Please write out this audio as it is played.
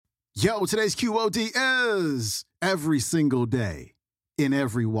Yo, today's QOD is every single day in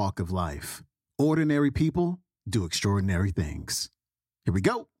every walk of life. Ordinary people do extraordinary things. Here we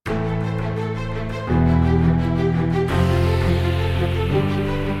go.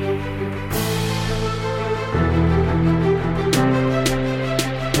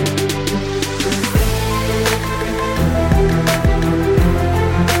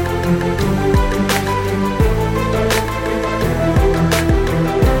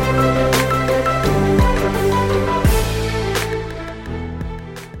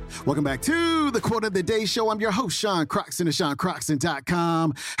 Welcome back to the Quote of the Day Show. I'm your host, Sean Croxton of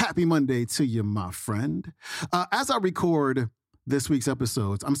SeanCroxton.com. Happy Monday to you, my friend. As I record this week's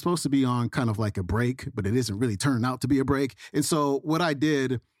episodes, I'm supposed to be on kind of like a break, but it isn't really turning out to be a break. And so what I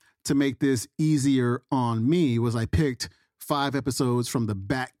did to make this easier on me was I picked 5 episodes from the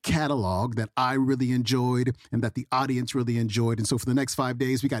back catalog that I really enjoyed and that the audience really enjoyed. And so for the next 5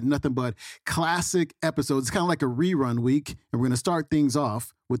 days, we got nothing but classic episodes. It's kind of like a rerun week. And we're going to start things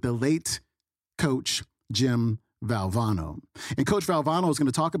off with the late coach, Jim Valvano. And Coach Valvano is going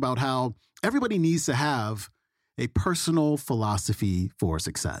to talk about how everybody needs to have a personal philosophy for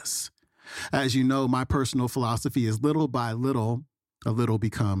success. As you know, my personal philosophy is little by little, a little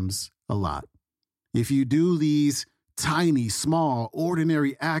becomes a lot. If you do these tiny, small,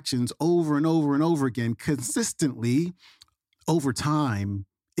 ordinary actions over and over and over again, consistently, over time,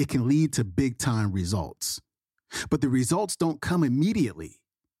 it can lead to big time results. But the results don't come immediately.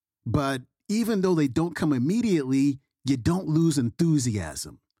 But even though they don't come immediately, you don't lose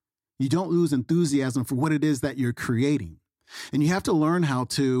enthusiasm. You don't lose enthusiasm for what it is that you're creating. And you have to learn how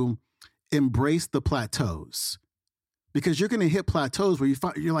to embrace the plateaus. Because you're going to hit plateaus where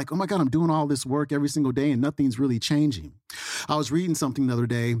you're like, oh my God, I'm doing all this work every single day and nothing's really changing. I was reading something the other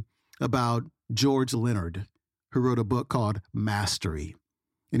day about George Leonard, who wrote a book called Mastery.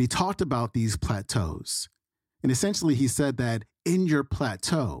 And he talked about these plateaus. And essentially he said that in your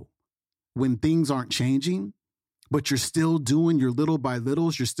plateau, when things aren't changing, but you're still doing your little by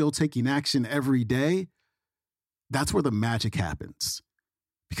littles, you're still taking action every day, that's where the magic happens.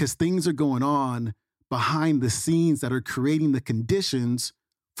 Because things are going on behind the scenes that are creating the conditions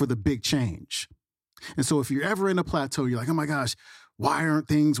for the big change. And so if you're ever in a plateau, you're like, oh my gosh, why aren't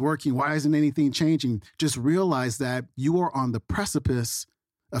things working? Why isn't anything changing? Just realize that you are on the precipice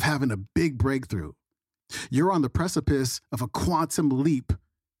of having a big breakthrough. You're on the precipice of a quantum leap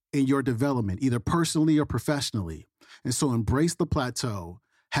in your development, either personally or professionally. And so embrace the plateau,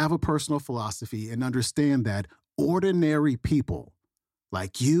 have a personal philosophy, and understand that ordinary people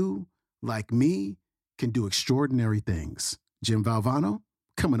like you, like me, can do extraordinary things. Jim Valvano,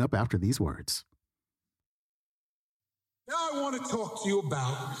 coming up after these words. Now I want to talk to you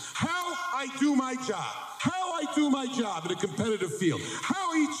about how I do my job. How I do my job in a competitive field.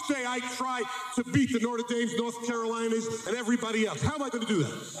 How each day I try to beat the Notre Dames, North Carolinas, and everybody else. How am I going to do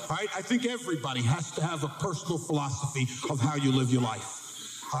that? All right, I think everybody has to have a personal philosophy of how you live your life.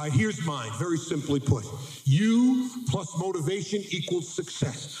 All right, here's mine, very simply put. You plus motivation equals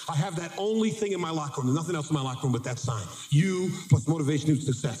success. I have that only thing in my locker room. There's nothing else in my locker room but that sign. You plus motivation equals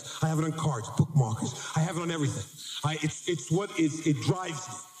success. I have it on cards, bookmarkers. I have it on everything. It drives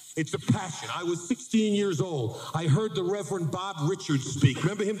me. It's a passion. I was 16 years old. I heard the Reverend Bob Richards speak.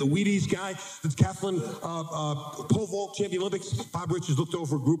 Remember him, the Wheaties guy, the decathlon pole vault champion Olympics? Bob Richards looked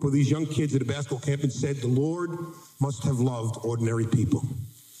over a group of these young kids at a basketball camp and said, the Lord must have loved ordinary people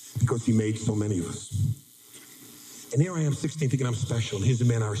because he made so many of us. And here I am, 16, thinking I'm special. And here's a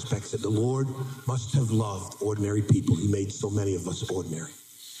man I respect, said, the Lord must have loved ordinary people. He made so many of us ordinary.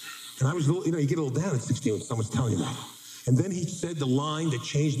 And I was a little, you get a little down at 16 when someone's telling you that. And then he said the line that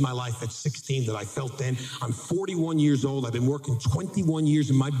changed my life at 16 that I felt then. I'm 41 years old. I've been working 21 years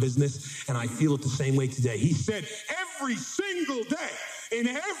in my business, and I feel it the same way today. He said, every single day, in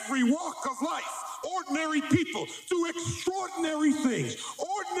every walk of life, ordinary people do extraordinary things.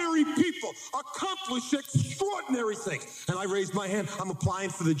 Ordinary people accomplish extraordinary things. And I raised my hand. I'm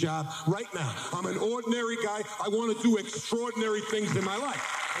applying for the job right now. I'm an ordinary guy. I want to do extraordinary things in my life.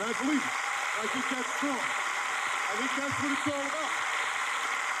 And I believe it. I think that's strong. I think that's what it's all about.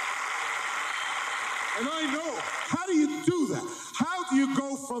 And I know, how do you do that? How do you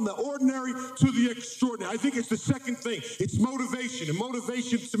go from the ordinary to the extraordinary? I think it's the second thing. It's motivation. And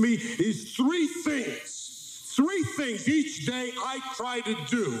motivation to me is 3 things. 3 things each day I try to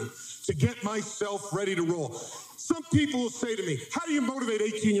do to get myself ready to roll. Some people will say to me, how do you motivate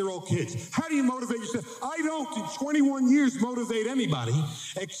 18-year-old kids? How do you motivate yourself? I don't, in 21 years, motivate anybody,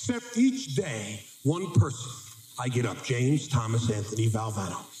 except each day, one person. I get up, James Thomas Anthony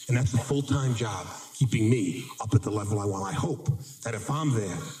Valvano. And that's a full-time job. keeping me up at the level I want. I hope that if I'm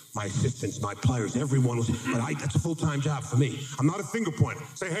there, my assistants, my players, everyone was, that's a full-time job for me. I'm not a finger pointer.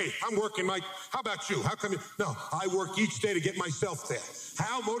 Say, hey, I'm working, Mike. How about you? How come you? No, I work each day to get myself there.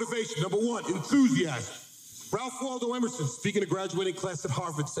 How? Motivation. Number one, enthusiasm. Ralph Waldo Emerson, speaking of graduating class at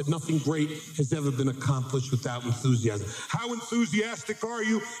Harvard, said nothing great has ever been accomplished without enthusiasm. How enthusiastic are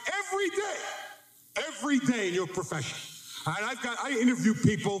you every day in your profession? And I interview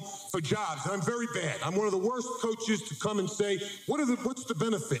people for jobs, and I'm very bad. I'm one of the worst coaches to come and say, what's the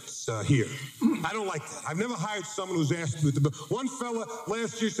benefits here? I don't like that. I've never hired someone who's asked me. One fella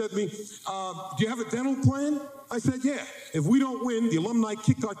last year said to me, do you have a dental plan? I said, yeah. If we don't win, the alumni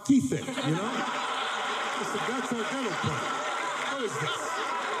kick our teeth in, you know? I said, that's our dental plan. What is this?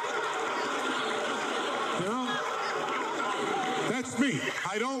 You know? That's me.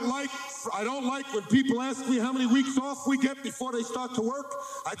 I don't like when people ask me how many weeks off we get before they start to work.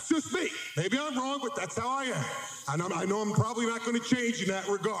 That's just me. Maybe I'm wrong, but that's how I am. And I know I'm probably not going to change in that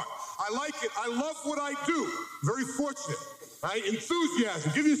regard. I like it. I love what I do. Very fortunate. Right?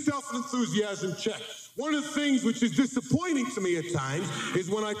 Enthusiasm. Give yourself an enthusiasm check. One of the things which is disappointing to me at times is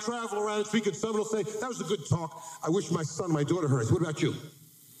when I travel around and speak and someone will say, that was a good talk. I wish my son, my daughter heard it. What about you?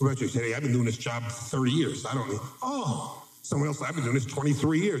 What about you? You say, hey, I've been doing this job 30 years. I don't know. Oh. Someone else, I've been doing this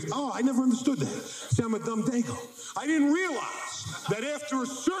 23 years. Oh, I never understood that. See, I'm a dumb dago. I didn't realize that after a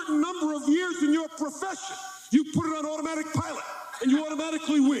certain number of years in your profession, you put it on automatic pilot, and you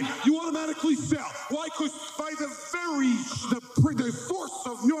automatically win. You automatically sell. Why? Because by the force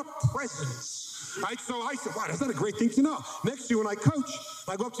of your presence. Right? So I said, wow, that's not a great thing to know. Next year when I coach,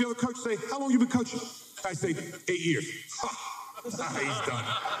 I go up to the other coach and say, how long have you been coaching? I say, 8 years. He's done.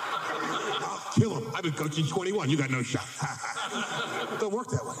 I'll kill him. I've been coaching 21. You got no shot. Don't work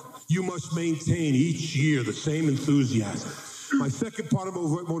that way. You must maintain each year the same enthusiasm. My second part of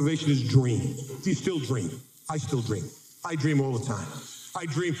motivation is dream. Do you still dream? I still dream. I dream all the time. I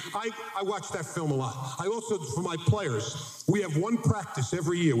dream. I watch that film a lot. I also, for my players, we have one practice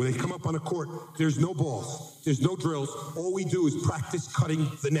every year when they come up on a court. There's no balls. There's no drills. All we do is practice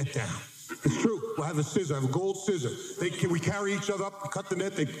cutting the net down. It's true. I have a scissor. I have a gold scissor. We carry each other up. We cut the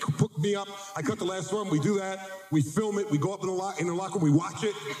net. They put me up. I cut the last one. We do that. We film it. We go up in the locker room. We watch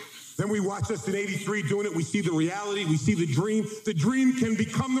it. Then we watch us in '83 doing it. We see the reality. We see the dream. The dream can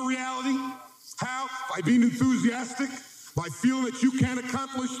become the reality. How? By being enthusiastic. By feeling that you can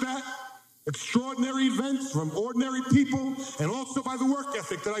accomplish that. Extraordinary events from ordinary people. And also by the work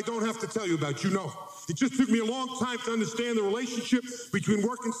ethic that I don't have to tell you about. You know. It just took me a long time to understand the relationship between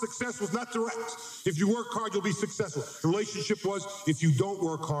work and success was not direct. If you work hard, you'll be successful. The relationship was, if you don't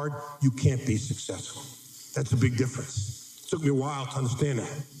work hard, you can't be successful. That's a big difference. It took me a while to understand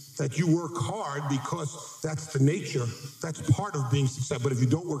that you work hard because that's the nature, that's part of being successful. But if you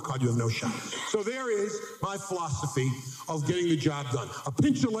don't work hard, you have no shot. So there is my philosophy of getting the job done. A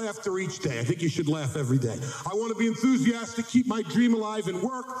pinch of laughter each day. I think you should laugh every day. I want to be enthusiastic, keep my dream alive and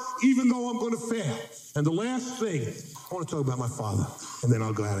work, even though I'm going to fail. And the last thing, I want to talk about my father, and then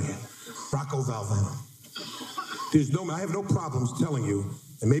I'll go out of here. Rocco Valvano. I have no problems telling you,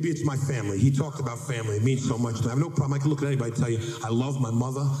 and maybe it's my family. He talked about family. It means so much to me. I have no problem. I can look at anybody and tell you, I love my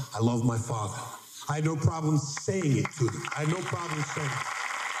mother. I love my father. I had no problem saying it to them. I had no problem saying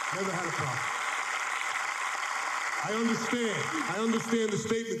it. Never had a problem. I understand the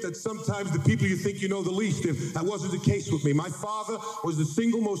statement that sometimes the people you think you know the least, if that wasn't the case with me. My father was the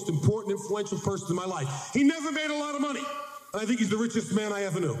single most important, influential person in my life. He never made a lot of money. And I think he's the richest man I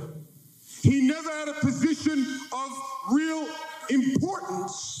ever knew. He never had a position of real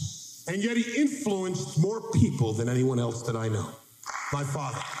importance, and yet he influenced more people than anyone else that I know. My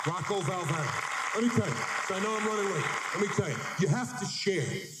father, Rocco Valvano. Let me tell you, so I know I'm running late. Let me tell you, you have to share.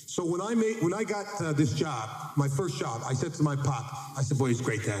 So when I got this job, my first job, I said to my pop, I said, boy, it's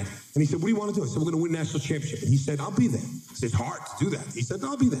great, Dad. And he said, what do you want to do? I said, we're going to win national championship. And he said, I'll be there. I said, it's hard to do that. He said,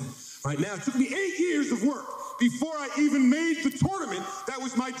 I'll be there. Right now, it took me 8 years of work before I even made the tournament. That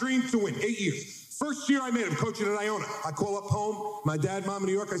was my dream to win, 8 years. First year I made it, coaching at Iona. I call up home, my dad, mom in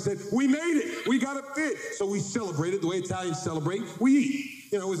New York. I said, we made it. We got a bid. So we celebrated the way Italians celebrate. We eat.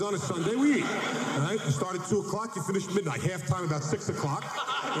 You know, it was on a Sunday, we eat. All right? We started 2 o'clock, you finished midnight. Halftime about 6 o'clock.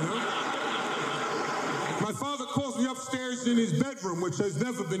 You know? My father calls me upstairs in his bedroom, which has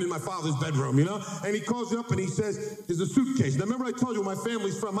never been in my father's bedroom, you know? And he calls me up and he says, there's a suitcase. Now, remember I told you where my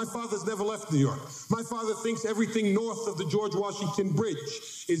family's from. My father's never left New York. My father thinks everything north of the George Washington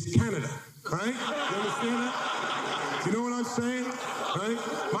Bridge is Canada, right? You understand that? You know what I'm saying? Right?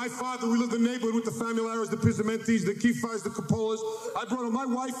 My father, we lived in the neighborhood with the Famularas, the Pizzamentis, the Kifas, the Coppolas. I brought him. My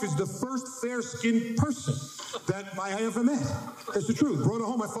wife is the first fair-skinned person that I ever met. That's the truth. Brought her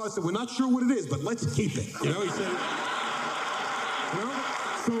home. My father said, we're not sure what it is, but let's keep it. You know, he said, you know?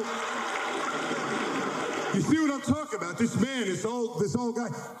 So, you see what I'm talking about? This man, this old guy.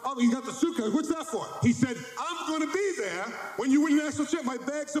 Oh, he got the suitcase. What's that for? He said, I'm going to be there when you win the national championship.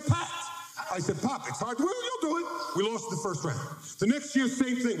 My bags are packed. I said, Pop, it's hard. Well, you'll do it. We lost the first round. The next year,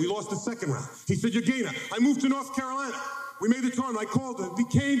 same thing. We lost the second round. He said, you're Gainer. I moved to North Carolina. We made the tournament. I called it. It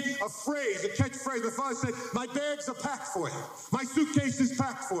became a phrase, a catchphrase. My father said, my bags are packed for you. My suitcase is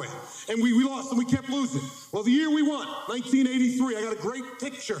packed for you. And we lost and we kept losing. Well, the year we won, 1983, I got a great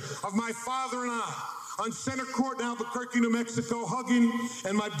picture of my father and I on center court in Albuquerque, New Mexico, hugging,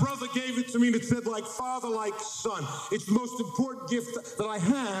 and my brother gave it to me and it said, like father, like son. It's the most important gift that I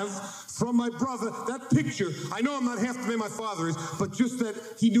have from my brother. That picture, I know I'm not half the man my father is, but just that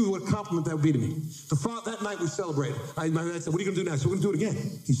he knew what a compliment that would be to me. That night we celebrated. My dad said, what are you going to do now? I said, we're going to do it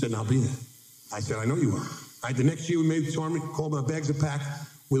again. He said, I'll be there. I said, I know you are. The next year we made the tournament, called my bags are packed,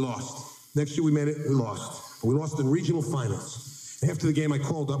 we lost. Next year we made it, we lost. We lost in regional finals. After the game, I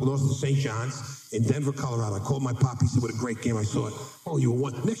called up. We lost to St. John's in Denver, Colorado. I called my pop. He said, what a great game. I saw it. Oh, you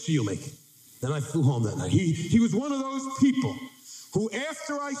won. Next year, you'll make it. Then I flew home that night. He was one of those people who,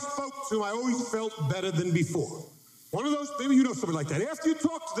 after I spoke to him, I always felt better than before. One of those, maybe you know somebody like that. After you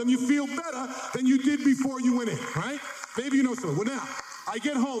talk to them, you feel better than you did before you went in, right? Maybe you know somebody. Well, now, I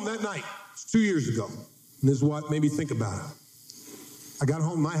get home that night. It's 2 years ago. And this is what made me think about it. I got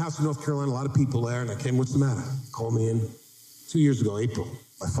home, my house in North Carolina, a lot of people there, and I came, what's the matter? Called me in. 2 years ago, April,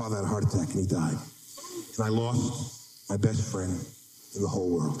 my father had a heart attack and he died. And I lost my best friend in the whole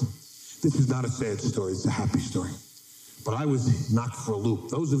world. This is not a sad story, it's a happy story. But I was knocked for a loop.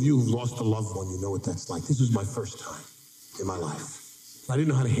 Those of you who've lost a loved one, you know what that's like. This was my first time in my life. I didn't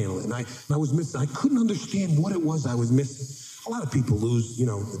know how to handle it. And I was missing, I couldn't understand what it was I was missing. A lot of people lose,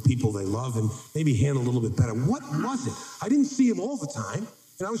 the people they love and maybe handle a little bit better. What was it? I didn't see him all the time,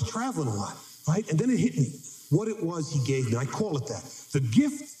 and I was traveling a lot, right? And then it hit me. What it was he gave me. I call it that. The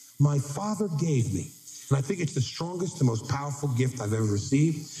gift my father gave me. And I think it's the strongest and most powerful gift I've ever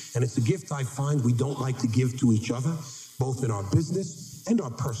received. And it's a gift I find we don't like to give to each other, both in our business and our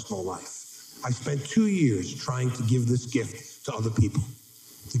personal life. I spent 2 years trying to give this gift to other people.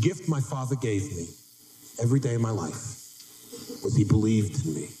 The gift my father gave me every day of my life was he believed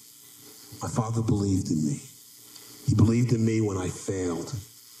in me. My father believed in me. He believed in me when I failed.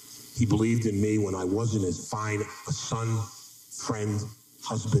 He believed in me when I wasn't as fine a son, friend,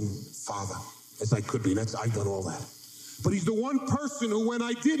 husband, father as I could be. I've done all that. But he's the one person who, when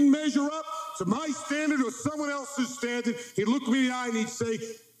I didn't measure up to my standard or someone else's standard, he'd look me in the eye and he'd say,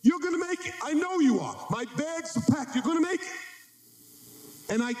 you're going to make it. I know you are. My bags are packed. You're going to make it.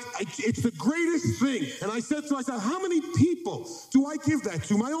 And it's the greatest thing. And I said to myself, how many people do I give that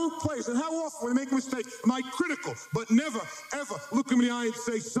to? My own players. And how often when I make a mistake, am I critical? But never, ever look him in the eye and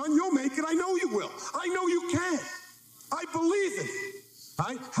say, son, you'll make it. I know you will. I know you can. I believe it.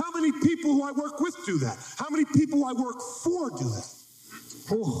 Right? How many people who I work with do that? How many people who I work for do that?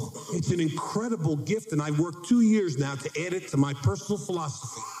 Oh, it's an incredible gift. And I've worked 2 years now to add it to my personal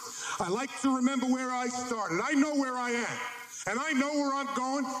philosophy. I like to remember where I started. I know where I am. And I know where I'm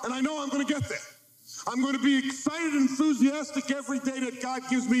going, and I know I'm going to get there. I'm going to be excited and enthusiastic every day that God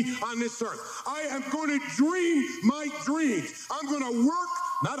gives me on this earth. I am going to dream my dreams. I'm going to work,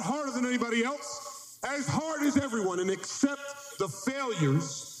 not harder than anybody else, as hard as everyone, and accept the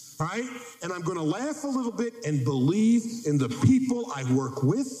failures, right? And I'm going to laugh a little bit and believe in the people I work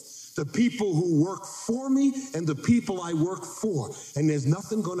with, the people who work for me, and the people I work for. And there's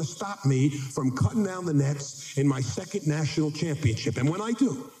nothing going to stop me from cutting down the nets in my second national championship. And when I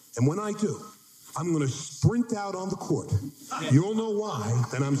do, I'm going to sprint out on the court. You'll know why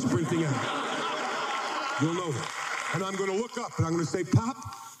that I'm sprinting out. You'll know that. And I'm going to look up and I'm going to say, Pop,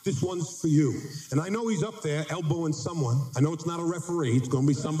 this one's for you. And I know he's up there elbowing someone. I know it's not a referee. It's going to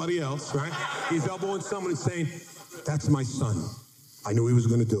be somebody else, right? He's elbowing someone and saying, that's my son. I knew he was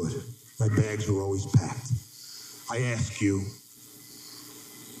going to do it. My bags were always packed. I ask you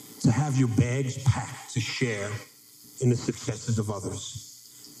to have your bags packed to share in the successes of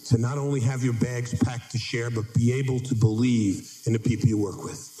others. To not only have your bags packed to share, but be able to believe in the people you work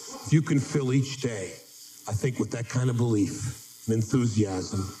with. If you can fill each day, I think with that kind of belief and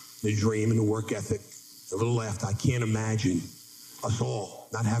enthusiasm, the dream and the work ethic, a little laughter, I can't imagine us all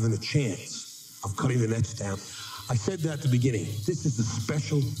not having a chance of cutting the nets down. I said that at the beginning. This is a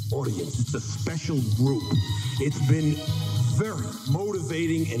special audience. It's a special group. It's been very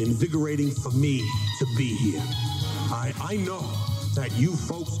motivating and invigorating for me to be here. I know that you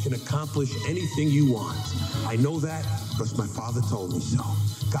folks can accomplish anything you want. I know that because my father told me so.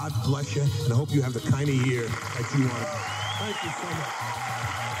 God bless you, and I hope you have the kind of year that you want. Thank you so much.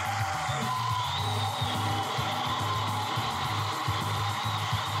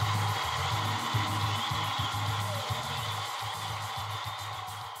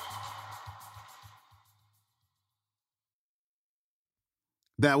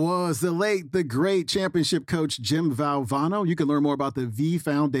 That was the late, the great championship coach, Jim Valvano. You can learn more about the V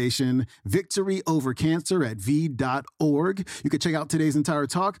Foundation, Victory Over Cancer at v.org. You can check out today's entire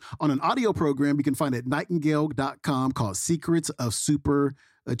talk on an audio program you can find at nightingale.com called Secrets of Super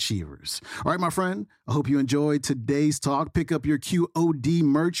Achievers. All right, my friend, I hope you enjoyed today's talk. Pick up your QOD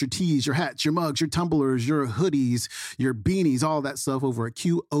merch, your tees, your hats, your mugs, your tumblers, your hoodies, your beanies, all that stuff over at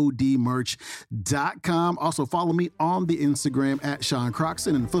QODmerch.com. Also, follow me on the Instagram at Sean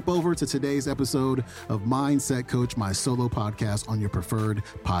Croxton and flip over to today's episode of Mindset Coach, my solo podcast on your preferred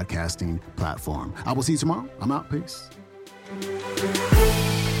podcasting platform. I will see you tomorrow. I'm out. Peace.